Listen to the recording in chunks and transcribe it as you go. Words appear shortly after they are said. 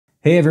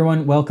Hey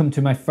everyone, welcome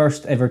to my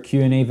first ever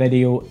Q&A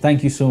video.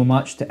 Thank you so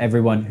much to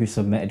everyone who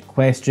submitted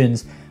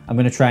questions. I'm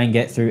going to try and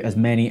get through as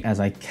many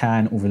as I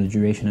can over the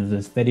duration of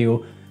this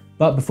video.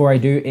 But before I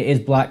do, it is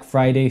Black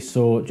Friday,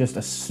 so just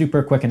a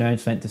super quick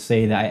announcement to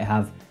say that I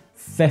have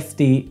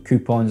 50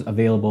 coupons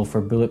available for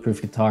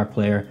Bulletproof Guitar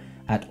Player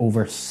at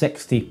over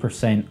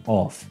 60%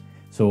 off.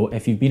 So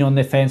if you've been on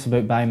the fence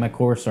about buying my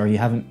course or you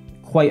haven't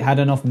quite had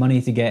enough money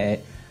to get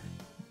it,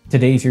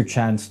 today's your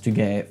chance to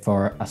get it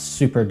for a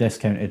super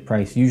discounted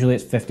price. Usually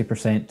it's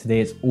 50%, today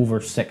it's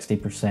over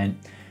 60%.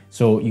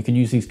 So you can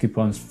use these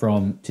coupons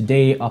from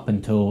today up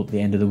until the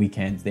end of the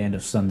weekend, the end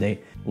of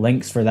Sunday.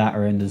 Links for that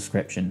are in the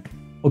description.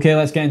 Okay,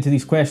 let's get into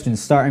these questions,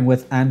 starting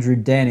with Andrew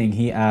Denning.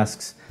 He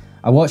asks,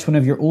 I watched one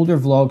of your older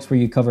vlogs where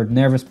you covered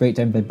Nervous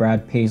Breakdown by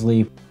Brad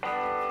Paisley.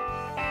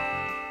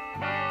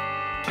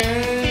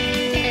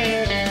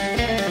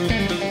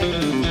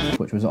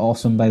 Which was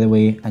awesome, by the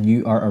way, and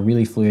you are a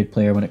really fluid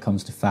player when it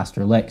comes to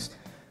faster licks.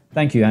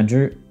 Thank you,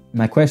 Andrew.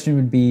 My question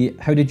would be,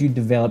 how did you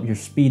develop your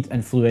speed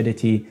and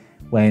fluidity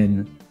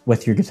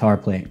with your guitar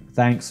playing?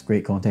 Thanks,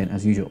 great content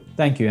as usual.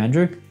 Thank you,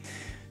 Andrew.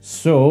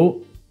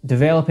 So,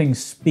 developing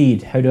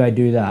speed, how do I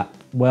do that?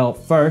 Well,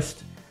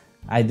 first,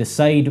 I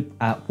decide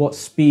at what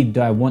speed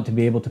do I want to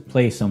be able to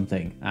play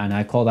something, and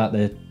I call that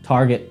the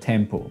target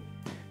tempo.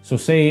 So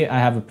say I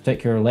have a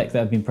particular lick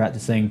that I've been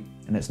practicing,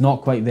 and it's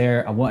not quite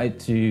there, I want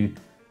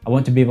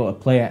to be able to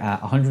play it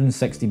at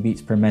 160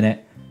 beats per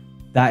minute.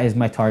 That is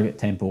my target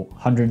tempo,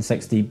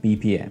 160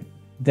 BPM.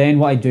 Then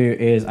what I do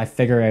is I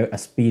figure out a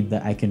speed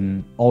that I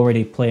can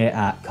already play it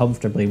at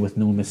comfortably with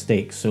no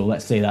mistakes. So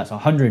let's say that's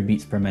 100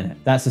 beats per minute.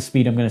 That's the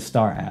speed I'm going to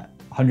start at,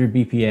 100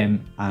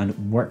 BPM,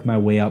 and work my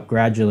way up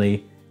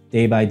gradually,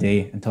 day by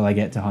day, until I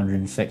get to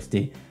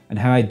 160. And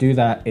how I do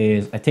that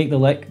is I take the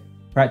lick,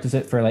 practice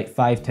it for like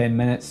 5-10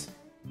 minutes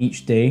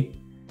each day.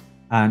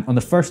 And on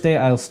the first day,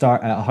 I'll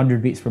start at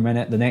 100 beats per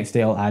minute. The next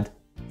day, I'll add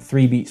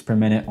 3 beats per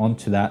minute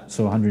onto that,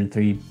 so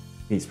 103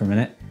 beats per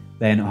minute.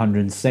 Then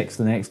 106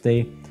 the next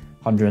day,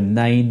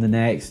 109 the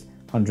next,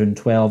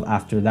 112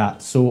 after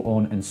that, so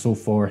on and so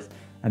forth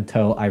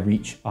until I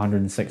reach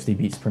 160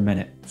 beats per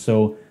minute.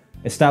 So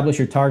establish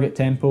your target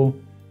tempo,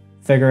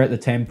 figure out the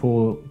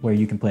tempo where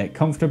you can play it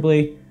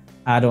comfortably,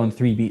 add on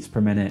 3 beats per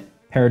minute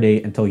per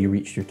day until you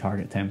reach your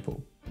target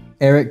tempo.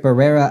 Eric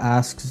Barrera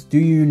asks, do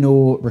you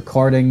know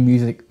recording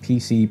music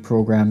PC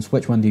programs?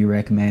 Which one do you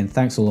recommend?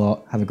 Thanks a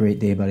lot. Have a great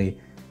day, buddy.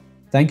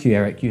 Thank you,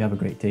 Eric. You have a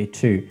great day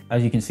too.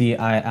 As you can see,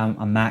 I am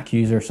a Mac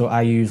user, so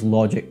I use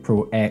Logic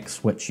Pro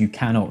X, which you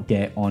cannot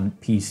get on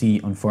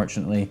PC,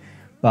 unfortunately.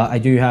 But I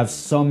do have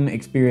some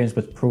experience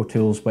with Pro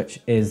Tools, which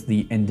is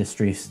the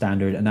industry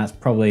standard, and that's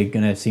probably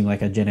gonna seem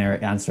like a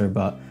generic answer,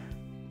 but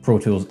Pro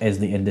Tools is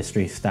the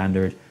industry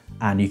standard,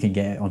 and you can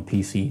get it on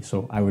PC,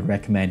 so I would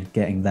recommend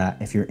getting that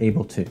if you're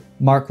able to.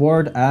 Mark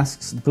Ward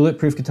asks,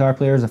 Bulletproof Guitar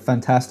Player is a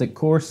fantastic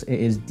course.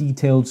 It is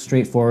detailed,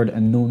 straightforward,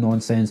 and no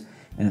nonsense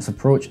in its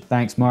approach.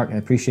 Thanks, Mark, I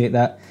appreciate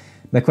that.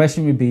 My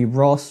question would be,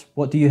 Ross,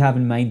 what do you have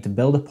in mind to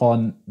build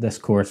upon this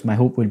course? My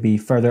hope would be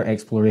further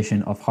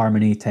exploration of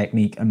harmony,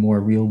 technique, and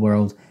more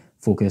real-world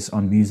focus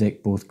on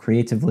music, both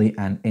creatively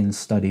and in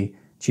study.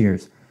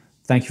 Cheers.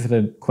 Thank you for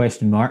the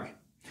question, Mark.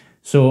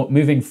 So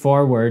moving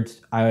forward,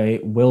 I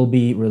will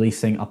be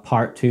releasing a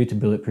part 2 to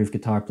Bulletproof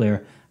Guitar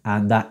Player,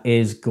 and that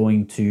is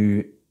going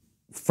to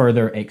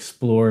further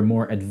explore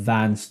more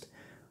advanced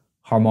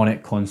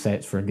harmonic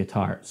concepts for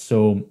guitar.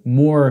 So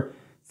more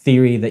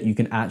theory that you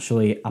can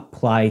actually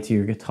apply to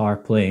your guitar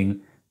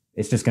playing.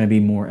 It's just going to be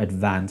more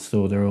advanced.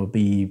 So there will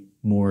be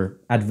more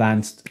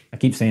advanced, I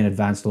keep saying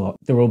advanced a lot.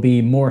 There will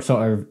be more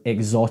sort of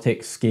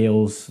exotic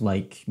scales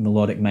like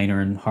melodic minor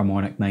and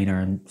harmonic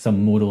minor and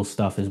some modal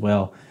stuff as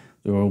well.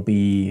 There will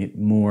be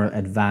more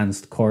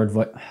advanced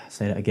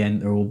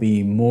there will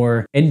be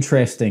more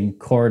interesting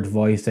chord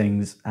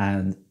voicings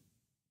and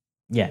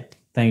yeah,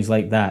 things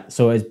like that.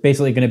 So it's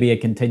basically going to be a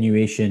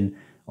continuation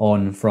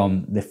on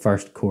from the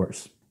first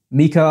course.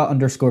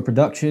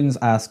 Mika_Productions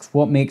asks,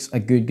 what makes a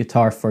good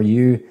guitar for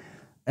you?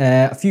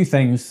 A few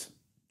things.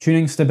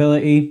 Tuning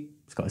stability,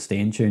 it's got to stay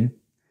in tune.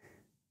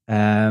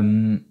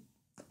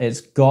 It's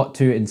got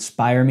to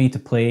inspire me to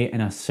play in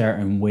a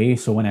certain way.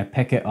 So when I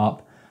pick it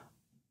up,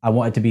 I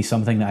want it to be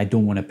something that I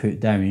don't want to put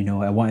down, you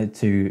know, I want it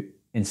to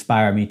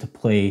inspire me to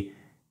play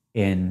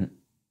in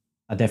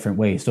a different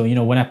way. So, you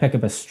know, when I pick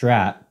up a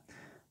Strat,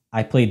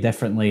 I play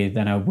differently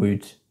than I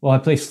would, well, I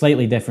play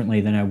slightly differently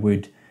than I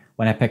would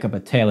when I pick up a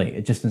Tele.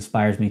 It just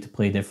inspires me to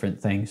play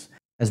different things.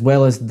 As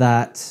well as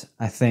that,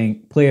 I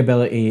think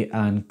playability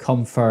and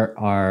comfort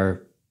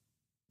are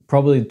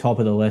probably the top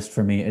of the list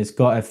for me. It's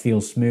got to feel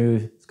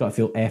smooth, it's got to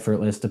feel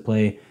effortless to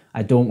play.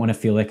 I don't want to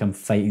feel like I'm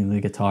fighting the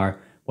guitar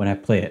when I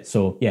play it.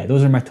 So yeah,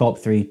 those are my top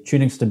 3: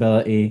 tuning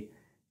stability,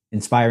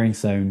 inspiring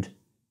sound,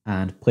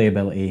 and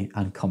playability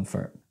and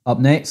comfort. Up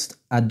next,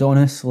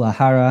 Adonis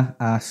Lahara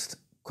asked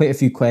quite a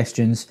few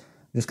questions.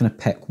 I'm just going to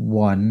pick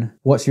one.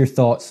 What's your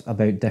thoughts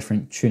about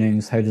different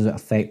tunings? How does it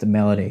affect the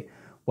melody?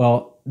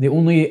 Well, the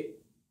only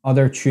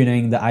other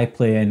tuning that I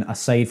play in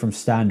aside from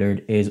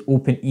standard is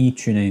open E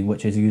tuning,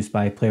 which is used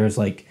by players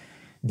like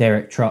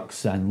Derek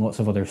Trucks and lots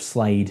of other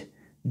slide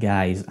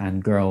guys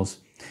and girls.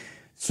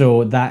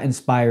 So that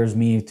inspires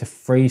me to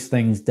phrase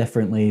things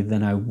differently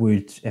than I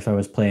would if I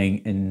was playing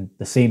in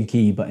the same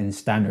key but in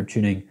standard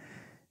tuning.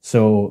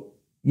 So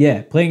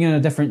yeah, playing in a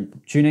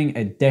different tuning,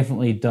 it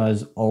definitely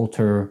does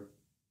alter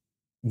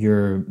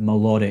your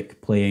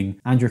melodic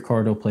playing and your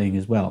chordal playing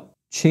as well.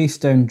 Chase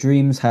Down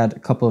Dreams had a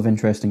couple of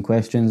interesting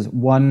questions.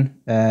 One,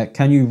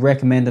 can you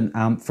recommend an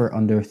amp for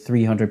under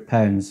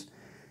 £300?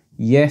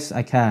 Yes,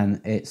 I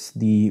can. It's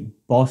the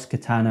Boss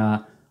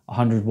Katana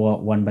 100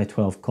 watt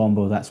 1x12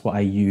 combo. That's what I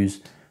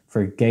use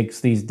for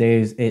gigs these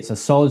days. It's a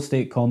solid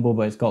state combo,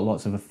 but it's got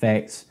lots of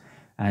effects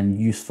and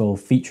useful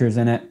features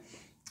in it.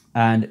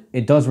 And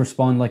it does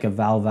respond like a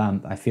valve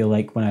amp. I feel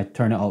like when I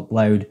turn it up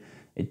loud,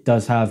 it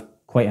does have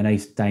quite a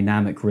nice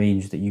dynamic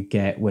range that you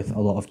get with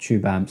a lot of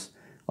tube amps.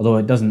 Although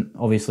it doesn't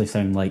obviously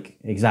sound like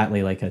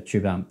exactly like a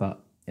tube amp,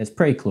 but it's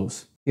pretty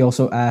close. He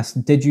also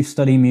asked, did you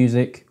study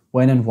music?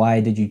 When and why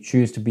did you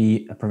choose to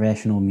be a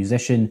professional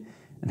musician?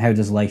 And how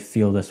does life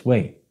feel this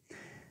way?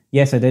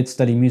 Yes, I did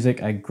study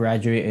music. I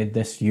graduated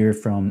this year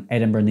from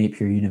Edinburgh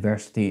Napier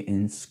University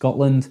in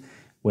Scotland,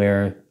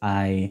 where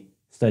I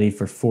studied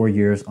for 4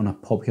 years on a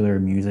popular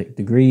music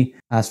degree.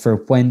 As for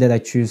when did I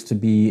choose to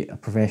be a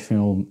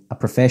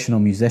professional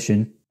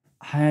musician,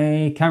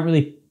 I can't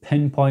really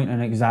pinpoint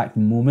an exact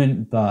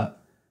moment,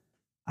 but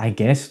I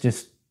guess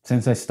just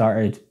since I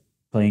started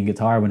playing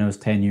guitar when I was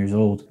 10 years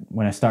old,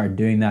 when I started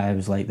doing that, I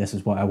was like, this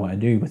is what I want to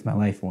do with my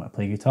life. I want to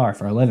play guitar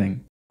for a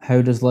living.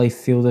 How does life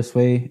feel this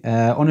way?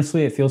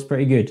 Honestly, it feels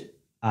pretty good.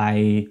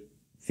 I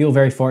feel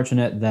very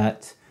fortunate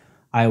that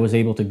I was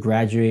able to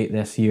graduate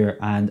this year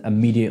and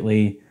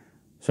immediately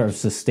sort of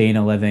sustain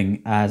a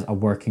living as a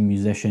working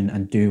musician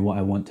and do what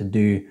I want to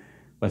do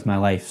with my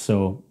life.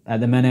 So at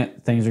the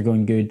minute, things are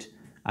going good.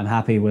 I'm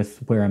happy with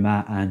where I'm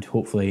at and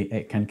hopefully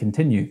it can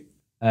continue.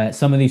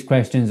 Some of these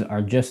questions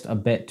are just a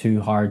bit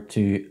too hard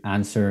to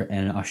answer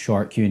in a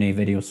short Q&A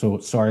video, so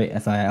sorry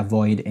if I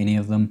avoid any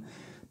of them.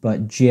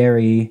 But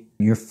Jerry,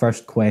 your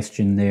first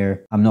question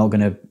there, I'm not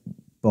going to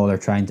bother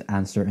trying to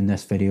answer in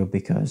this video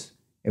because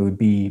it would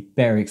be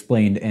better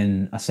explained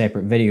in a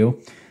separate video.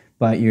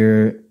 But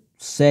your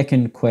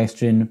second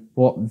question,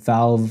 what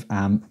valve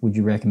amp would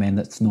you recommend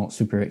that's not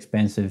super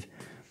expensive?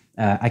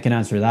 I can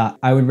answer that.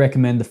 I would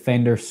recommend the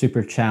Fender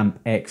Super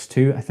Champ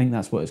X2. I think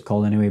that's what it's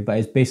called anyway, but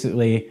it's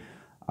basically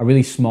a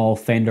really small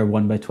Fender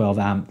 1x12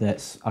 amp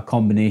that's a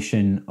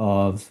combination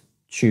of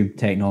tube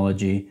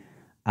technology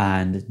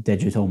and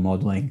digital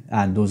modeling,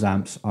 and those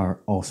amps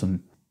are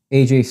awesome.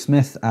 AJ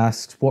Smith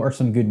asks, what are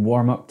some good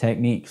warm-up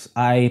techniques?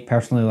 I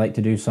personally like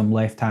to do some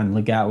left-hand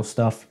legato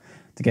stuff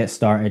to get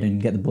started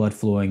and get the blood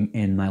flowing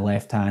in my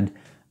left hand,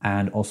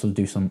 and also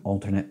do some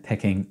alternate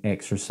picking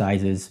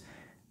exercises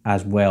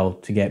as well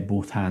to get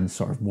both hands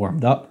sort of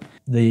warmed up.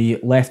 The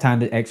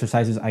left-handed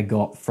exercises I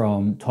got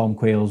from Tom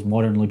Quayle's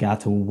Modern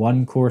Legato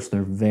 1 course.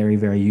 They're very,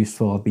 very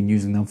useful. I've been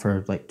using them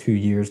for like 2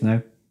 years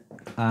now.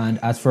 And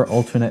as for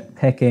alternate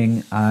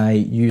picking, I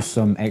use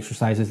some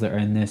exercises that are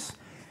in this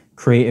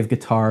Creative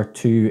Guitar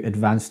 2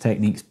 Advanced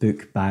Techniques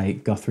book by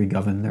Guthrie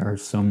Govan. There are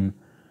some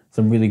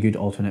really good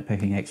alternate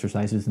picking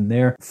exercises in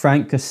there.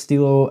 Frank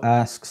Castillo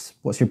asks,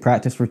 what's your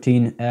practice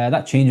routine?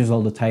 That changes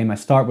all the time. I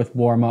start with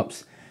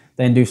warm-ups,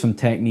 then do some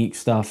technique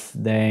stuff,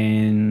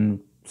 then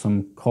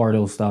some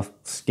chordal stuff,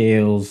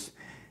 scales,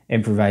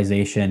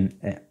 improvisation.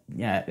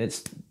 Yeah,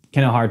 it's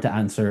kind of hard to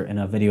answer in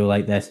a video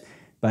like this,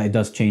 but it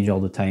does change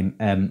all the time.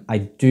 I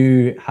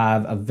do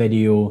have a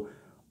video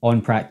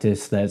on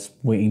practice that's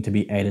waiting to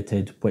be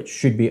edited, which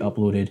should be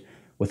uploaded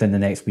within the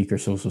next week or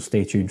so, so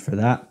stay tuned for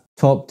that.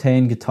 Top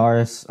 10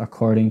 guitarists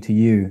according to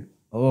you.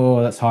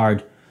 Oh, that's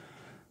hard.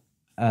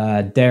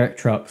 Derek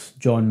Trucks,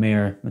 John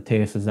Mayer,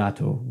 Matteo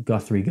Zazzato,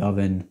 Guthrie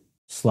Govan,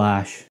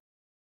 Slash,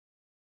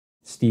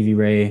 Stevie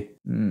Ray.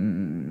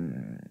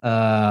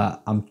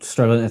 I'm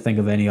struggling to think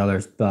of any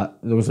others, but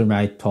those are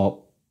my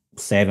top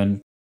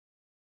 7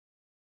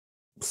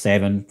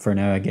 for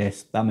now, I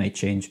guess. That might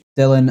change.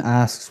 Dylan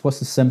asks, what's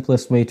the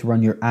simplest way to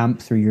run your amp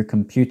through your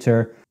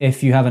computer?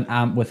 If you have an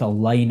amp with a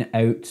line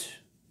out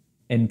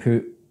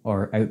input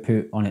or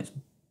output on its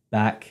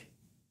back,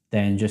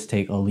 then just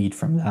take a lead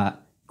from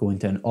that, go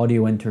into an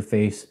audio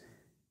interface,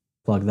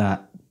 plug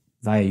that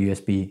via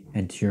USB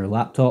into your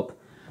laptop.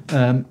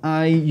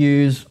 I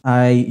use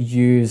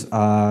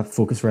a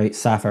Focusrite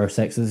Sapphire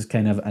 6. This is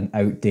kind of an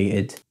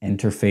outdated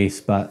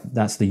interface, but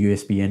that's the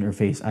USB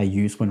interface I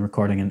use when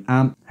recording an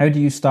amp. How do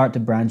you start to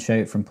branch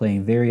out from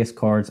playing various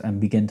chords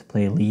and begin to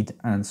play lead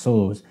and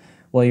solos?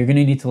 Well, you're going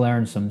to need to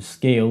learn some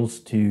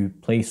scales to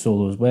play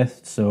solos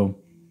with, so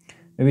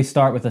maybe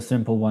start with a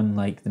simple one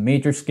like the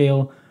major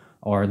scale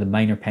or the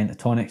minor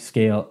pentatonic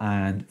scale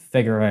and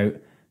figure out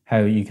how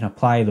you can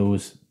apply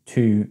those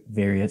to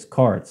various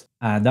chords.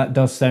 And that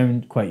does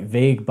sound quite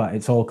vague, but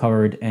it's all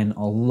covered in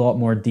a lot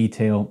more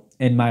detail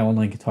in my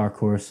online guitar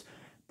course,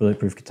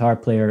 Bulletproof Guitar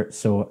Player.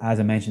 So as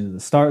I mentioned at the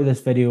start of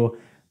this video,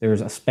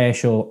 there's a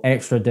special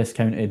extra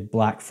discounted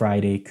Black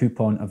Friday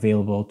coupon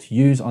available to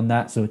use on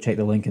that. So check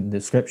the link in the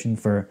description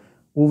for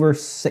over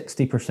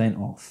 60%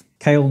 off.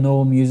 Kyle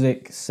No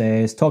Music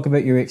says, talk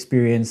about your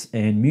experience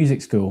in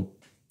music school.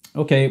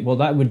 Okay, well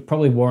that would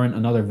probably warrant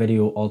another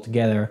video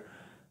altogether,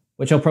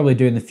 which I'll probably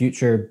do in the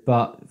future,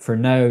 but for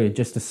now,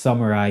 just to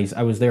summarize,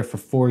 I was there for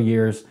 4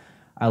 years.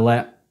 I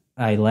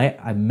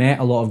met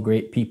a lot of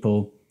great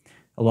people,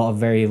 a lot of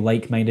very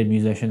like-minded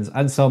musicians,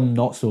 and some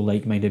not so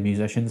like-minded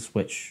musicians,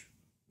 which,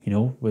 you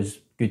know, was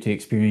good to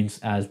experience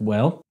as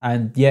well.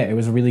 And yeah, it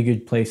was a really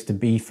good place to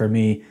be for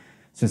me,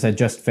 since I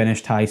just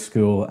finished high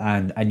school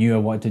and I knew I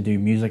wanted to do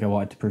music. I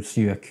wanted to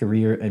pursue a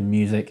career in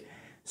music.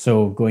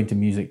 So going to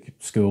music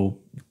school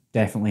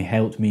definitely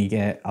helped me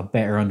get a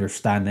better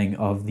understanding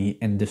of the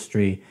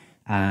industry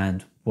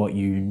and what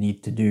you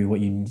need to do,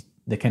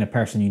 the kind of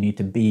person you need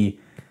to be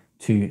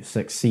to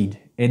succeed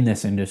in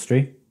this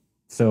industry.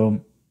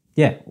 So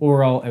yeah,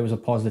 overall it was a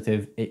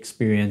positive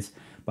experience.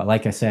 But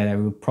like I said, I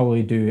will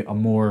probably do a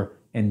more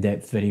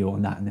in-depth video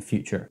on that in the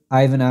future.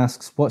 Ivan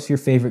asks, what's your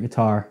favorite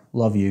guitar?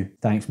 Love you.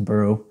 Thanks,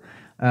 bro.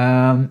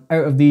 Out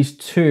of these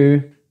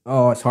two,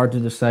 it's hard to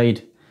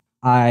decide.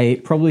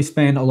 I probably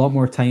spend a lot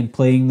more time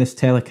playing this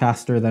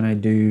Telecaster than I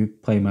do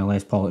playing my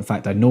Les Paul. In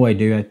fact, I know I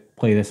do. I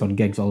play this on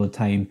gigs all the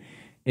time.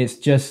 It's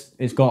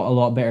got a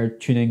lot better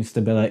tuning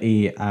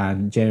stability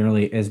and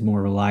generally is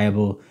more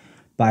reliable.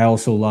 But I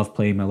also love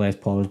playing my Les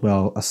Paul as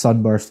well. A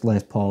Sunburst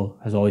Les Paul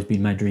has always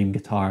been my dream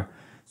guitar,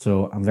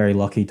 so I'm very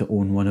lucky to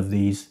own one of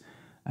these.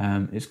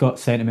 It's got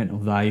sentimental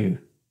value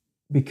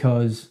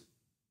because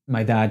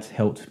my dad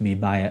helped me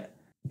buy it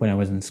when I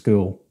was in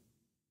school.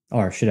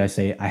 Or should I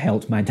say, I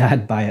helped my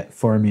dad buy it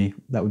for me.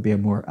 That would be a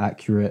more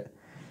accurate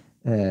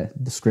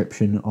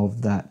description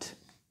of that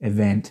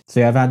event. So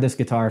yeah, I've had this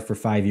guitar for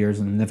 5 years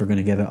and I'm never going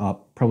to give it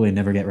up. Probably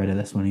never get rid of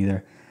this one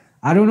either.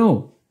 I don't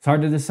know. It's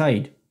hard to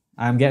decide.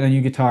 I'm getting a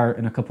new guitar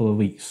in a couple of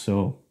weeks,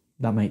 so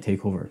that might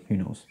take over. Who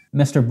knows?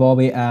 Mr.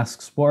 Bobby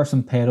asks, what are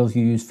some pedals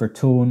you use for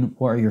tone?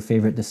 What are your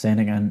favorite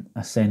descending and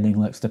ascending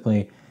licks to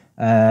play?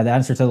 The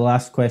answer to the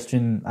last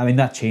question, I mean,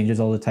 that changes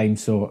all the time,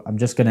 so I'm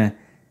just going to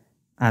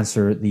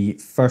answer the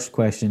first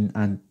question,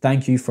 and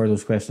thank you for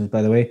those questions,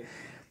 by the way.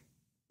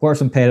 What are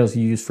some pedals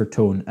you use for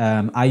tone?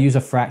 I use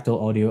a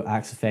Fractal Audio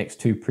Axe FX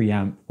 2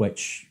 preamp,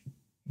 which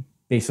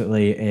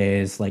basically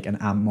is like an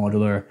amp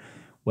modular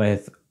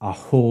with a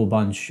whole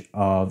bunch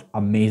of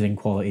amazing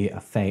quality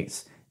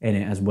effects in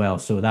it as well.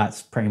 So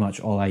that's pretty much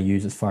all I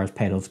use as far as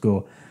pedals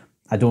go.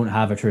 I don't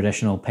have a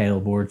traditional pedal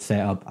board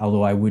setup,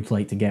 although I would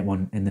like to get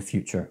one in the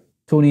future.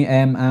 Tony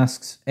M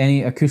asks,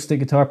 any acoustic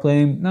guitar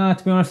playing? Nah,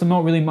 to be honest, I'm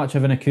not really much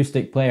of an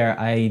acoustic player.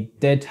 I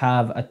did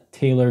have a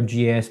Taylor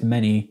GS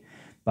Mini,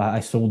 but I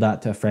sold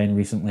that to a friend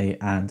recently,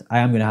 and I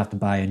am going to have to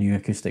buy a new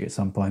acoustic at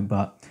some point,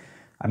 but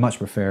I much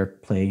prefer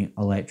playing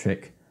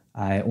electric.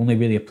 I only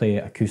really play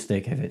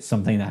acoustic if it's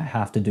something that I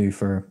have to do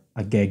for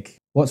a gig.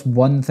 What's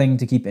one thing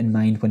to keep in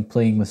mind when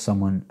playing with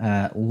someone?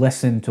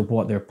 Listen to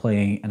what they're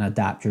playing and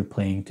adapt your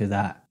playing to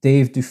that.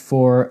 Dave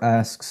Dufour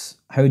asks,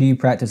 how do you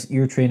practice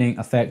ear training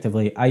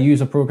effectively? I use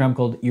a program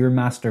called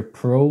Earmaster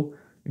Pro.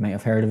 You might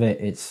have heard of it.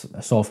 It's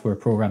a software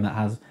program that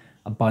has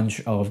a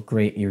bunch of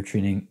great ear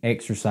training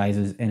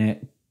exercises in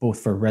it, both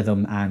for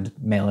rhythm and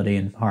melody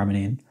and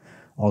harmony and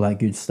all that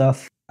good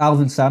stuff.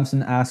 Alvin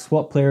Sampson asks,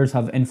 what players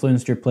have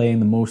influenced your playing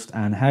the most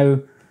and how?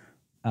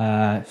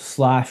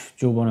 Slash,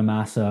 Joe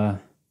Bonamassa,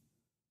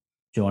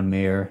 John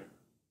Mayer,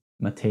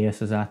 Matthias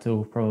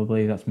Azato,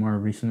 probably, that's more a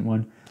recent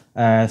one.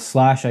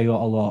 Slash, I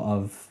got a lot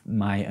of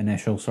my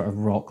initial sort of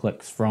rock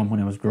licks from when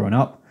I was growing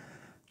up.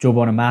 Joe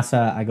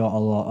Bonamassa, I got a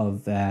lot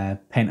of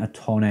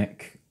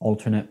pentatonic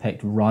alternate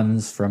picked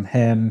runs from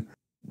him.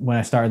 When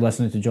I started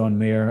listening to John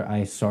Mayer,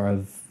 I sort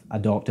of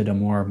adopted a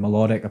more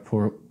melodic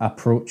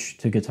approach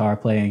to guitar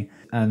playing.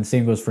 And the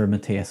same goes for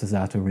Matthias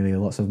Azato, really,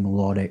 lots of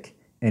melodic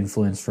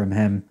influence from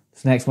him.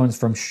 This next one's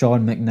from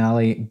Sean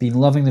McNally. Been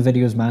loving the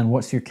videos, man.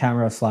 What's your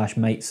camera /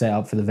 mic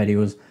setup for the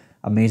videos?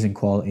 Amazing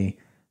quality.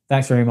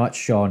 Thanks very much,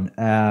 Sean.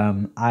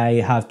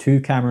 I have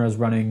 2 cameras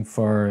running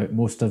for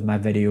most of my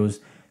videos.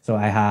 So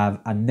I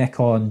have a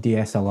Nikon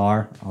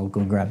DSLR. I'll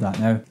go and grab that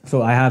now.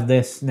 So I have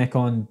this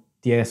Nikon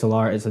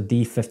DSLR. It's a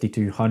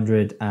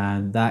D5200,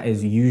 and that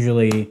is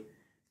usually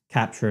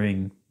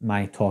capturing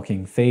my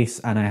talking face.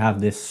 And I have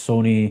this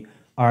Sony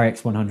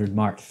RX100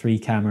 Mark III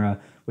camera,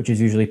 which is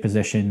usually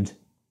positioned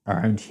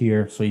around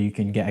here so you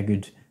can get a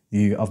good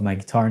view of my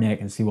guitar neck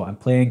and see what I'm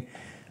playing.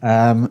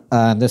 And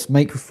this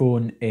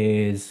microphone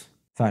is,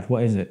 in fact,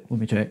 what is it? Let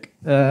me check.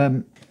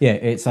 Yeah,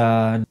 it's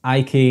an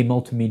IK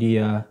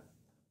Multimedia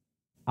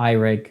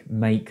iRig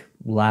mic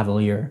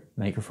lavalier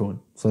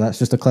microphone. So that's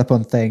just a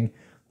clip-on thing,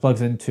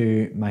 plugs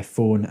into my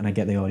phone, and I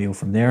get the audio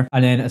from there.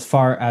 And then as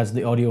far as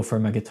the audio for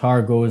my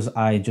guitar goes,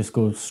 I just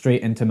go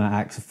straight into my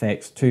Axe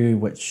FX 2,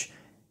 which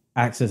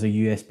acts as a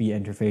USB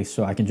interface,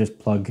 so I can just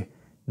plug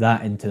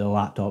that into the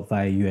laptop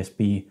via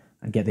USB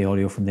and get the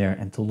audio from there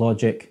into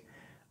Logic,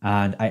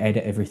 and I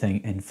edit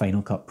everything in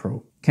Final Cut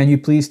Pro. Can you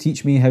please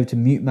teach me how to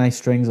mute my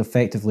strings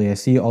effectively? I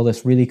see all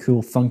this really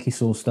cool funky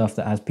soul stuff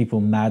that has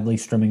people madly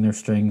strumming their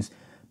strings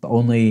but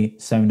only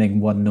sounding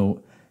one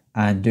note,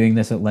 and doing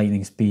this at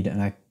lightning speed,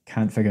 and I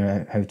can't figure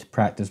out how to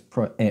practice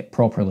it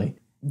properly.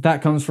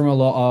 That comes from a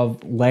lot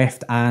of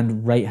left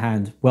and right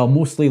hand. Well,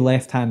 mostly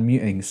left hand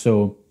muting.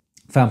 So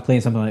if I'm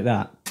playing something like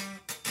that,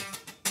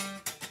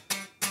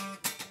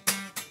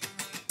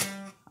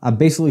 I'm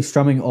basically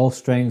strumming all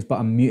strings, but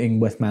I'm muting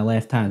with my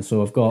left hand.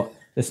 So I've got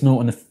this note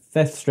on the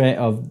fifth fret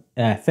of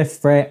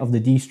the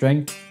D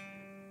string,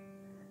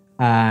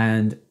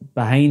 and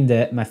behind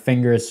it, my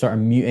finger is sort of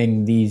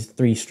muting these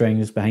three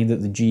strings behind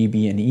it, the G,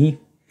 B, and E.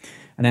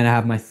 And then I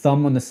have my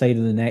thumb on the side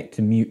of the neck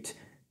to mute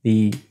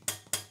the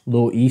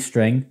low E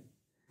string.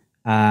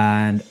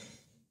 And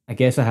I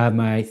guess I have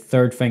my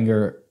third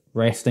finger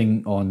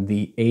resting on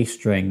the A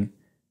string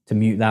to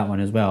mute that one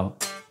as well.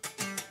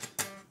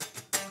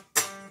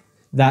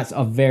 That's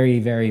a very,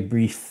 very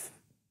brief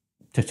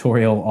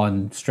tutorial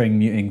on string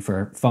muting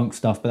for funk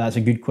stuff, but that's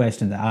a good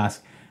question to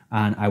ask,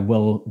 and I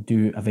will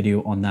do a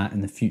video on that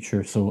in the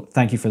future. So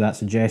thank you for that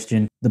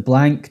suggestion. The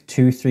blank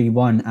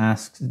 231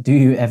 asks, do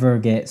you ever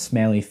get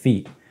smelly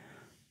feet?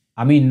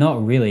 I mean,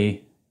 not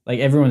really. Like,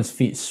 everyone's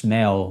feet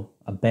smell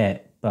a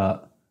bit,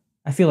 but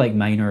I feel like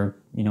mine are,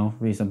 you know,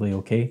 reasonably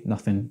okay.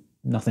 Nothing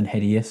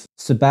hideous.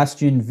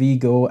 Sebastian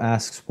Vigo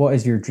asks, what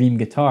is your dream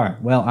guitar?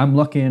 Well, I'm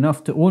lucky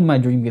enough to own my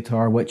dream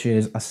guitar, which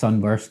is a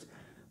Sunburst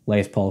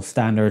Les Paul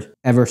Standard.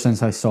 Ever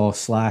since I saw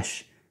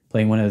Slash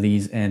playing one of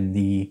these in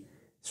the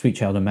Sweet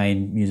Child of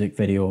Mine music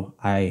video,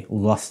 I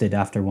lusted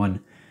after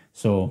one.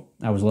 So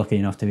I was lucky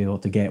enough to be able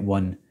to get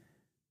one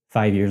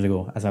 5 years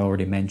ago, as I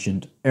already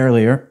mentioned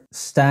earlier.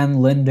 Stan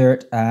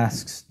Lindert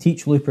asks,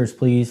 teach loopers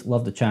please,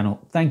 love the channel.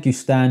 Thank you,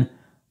 Stan.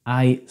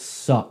 I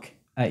suck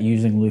at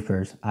using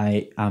loopers.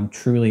 I am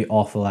truly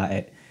awful at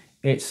it.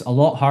 It's a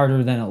lot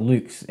harder than it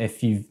looks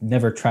if you've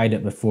never tried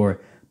it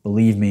before,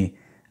 believe me.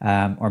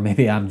 Or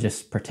maybe I'm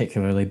just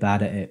particularly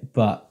bad at it.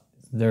 But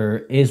there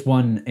is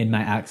one in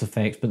my Axe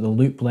Effects, but the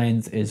loop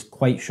length is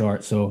quite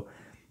short, so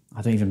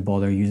I don't even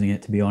bother using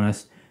it, to be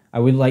honest. I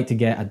would like to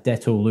get a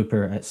Ditto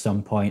looper at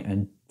some point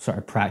and sort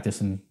of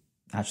practice and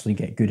actually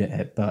get good at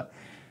it. But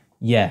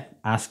yeah,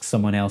 ask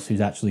someone else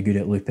who's actually good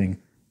at looping.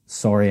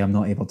 Sorry, I'm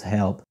not able to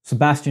help.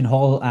 Sebastian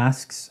Hall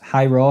asks,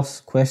 hi Ross,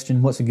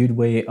 question, what's a good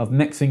way of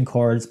mixing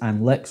chords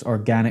and licks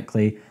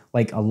organically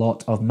like a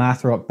lot of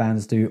math rock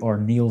bands do, or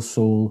neo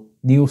soul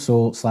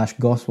 /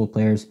 gospel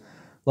players?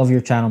 Love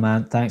your channel,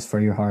 man. Thanks for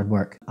your hard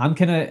work. I'm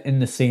kind of in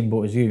the same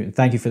boat as you. And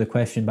thank you for the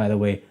question, by the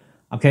way.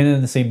 I'm kind of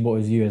in the same boat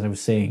as you, as I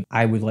was saying.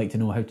 I would like to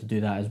know how to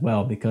do that as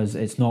well, because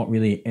it's not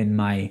really in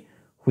my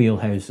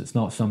wheelhouse. It's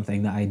not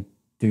something that I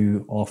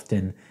do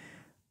often.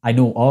 I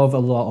know of a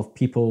lot of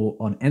people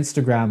on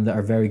Instagram that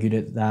are very good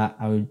at that.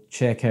 I would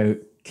check out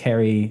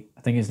Kerry,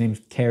 I think his name's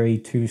Kerry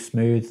Too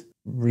Smooth.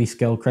 Reese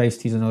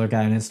Gilchrist, he's another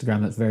guy on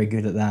Instagram that's very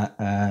good at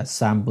that.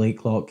 Sam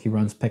Blakelock, he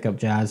runs Pickup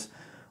Jazz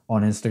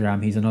on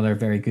Instagram. He's another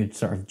very good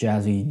sort of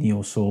jazzy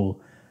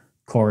neo-soul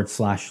chord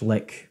 /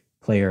 lick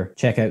player.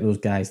 Check out those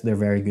guys, they're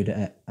very good at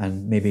it,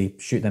 and maybe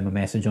shoot them a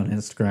message on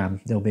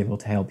Instagram. They'll be able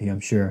to help you, I'm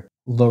sure.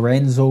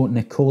 Lorenzo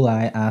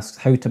Nicolai asks,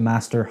 how to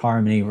master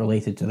harmony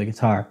related to the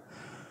guitar?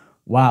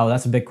 Wow,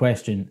 that's a big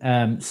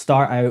question.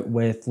 Start out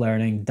with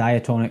learning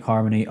diatonic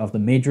harmony of the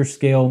major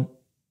scale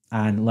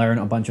and learn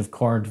a bunch of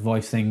chord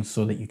voicings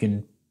so that you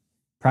can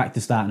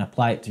practice that and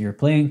apply it to your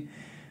playing.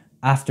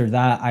 After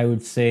that, I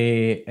would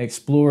say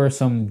explore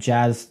some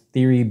jazz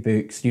theory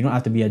books. You don't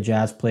have to be a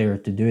jazz player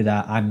to do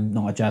that. I'm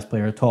not a jazz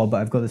player at all,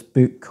 but I've got this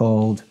book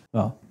called,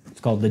 well,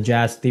 it's called The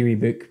Jazz Theory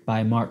Book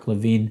by Mark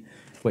Levine,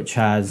 which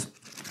has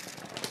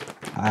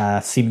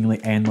a seemingly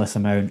endless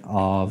amount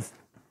of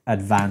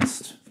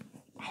advanced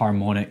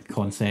harmonic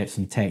concepts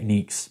and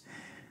techniques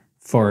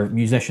for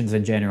musicians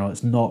in general.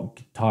 It's not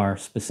guitar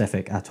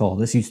specific at all.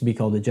 This used to be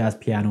called the Jazz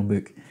Piano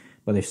Book,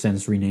 but they've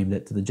since renamed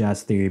it to the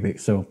Jazz Theory Book.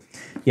 So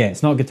yeah,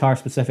 it's not guitar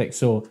specific.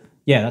 So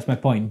yeah, that's my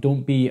point.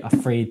 Don't be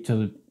afraid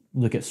to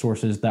look at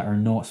sources that are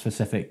not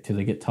specific to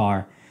the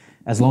guitar.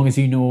 As long as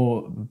you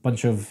know a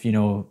bunch of, you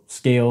know,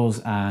 scales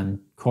and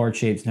chord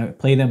shapes and how to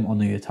play them on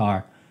the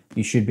guitar,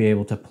 you should be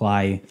able to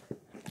apply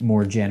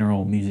more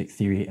general music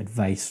theory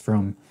advice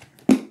from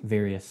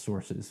various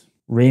sources.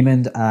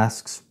 Raymond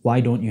asks,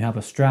 why don't you have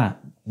a Strat?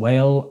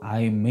 Well,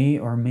 I may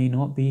or may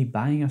not be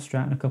buying a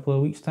Strat in a couple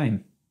of weeks'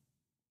 time.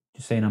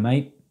 Just saying I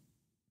might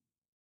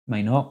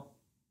not.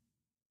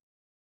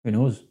 Who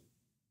knows?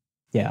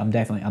 Yeah, I'm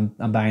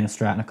buying a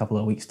Strat in a couple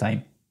of weeks'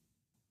 time.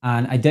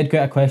 And I did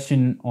get a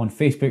question on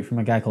Facebook from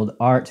a guy called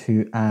Art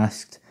who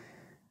asked,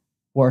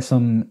 what are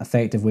some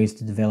effective ways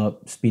to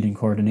develop speed and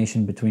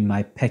coordination between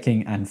my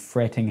picking and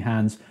fretting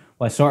hands?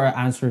 Well, I sort of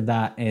answered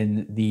that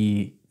in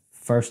the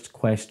first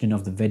question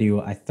of the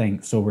video, I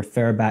think, so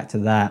refer back to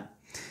that.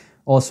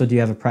 Also, do you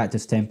have a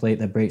practice template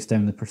that breaks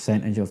down the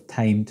percentage of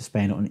time to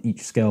spend on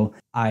each skill?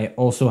 I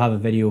also have a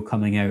video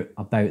coming out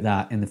about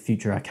that in the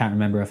future. I can't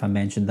remember if I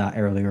mentioned that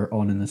earlier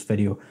on in this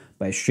video,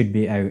 but it should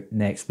be out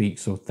next week.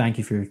 So thank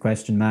you for your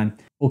question, man.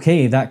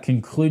 Okay, that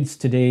concludes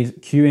today's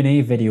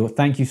Q&A video.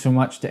 Thank you so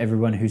much to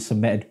everyone who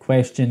submitted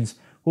questions.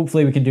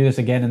 Hopefully we can do this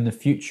again in the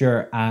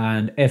future,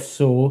 and if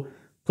so,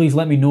 please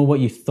let me know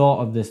what you thought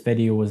of this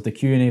video. Was the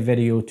Q&A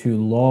video too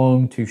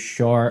long, too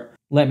short?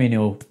 Let me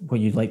know what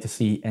you'd like to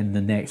see in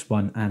the next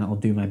one, and I'll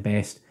do my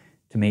best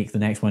to make the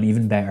next one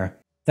even better.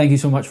 Thank you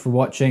so much for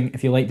watching.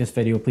 If you like this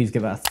video, please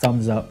give it a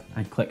thumbs up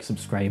and click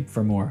subscribe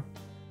for more.